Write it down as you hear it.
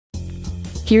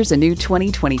Here's a new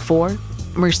 2024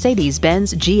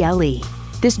 Mercedes-Benz GLE.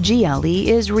 This GLE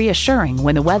is reassuring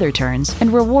when the weather turns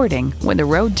and rewarding when the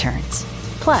road turns.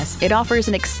 Plus, it offers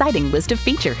an exciting list of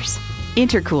features.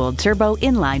 Intercooled turbo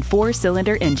inline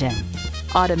 4-cylinder engine,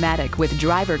 automatic with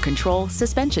driver control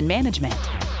suspension management,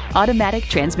 automatic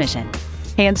transmission,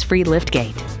 hands-free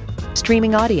liftgate,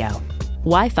 streaming audio,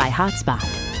 Wi-Fi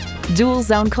hotspot, dual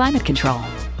zone climate control,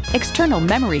 external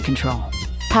memory control,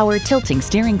 power tilting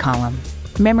steering column,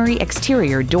 memory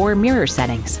exterior door mirror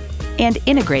settings, and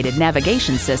integrated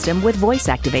navigation system with voice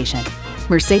activation.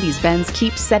 Mercedes-Benz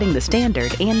keeps setting the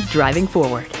standard and driving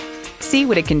forward. See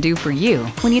what it can do for you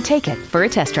when you take it for a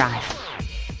test drive.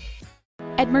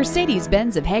 At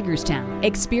Mercedes-Benz of Hagerstown,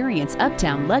 experience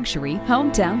uptown luxury,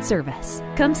 hometown service.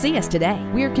 Come see us today.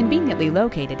 We are conveniently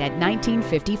located at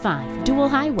 1955 Dual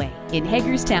Highway in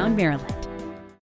Hagerstown, Maryland.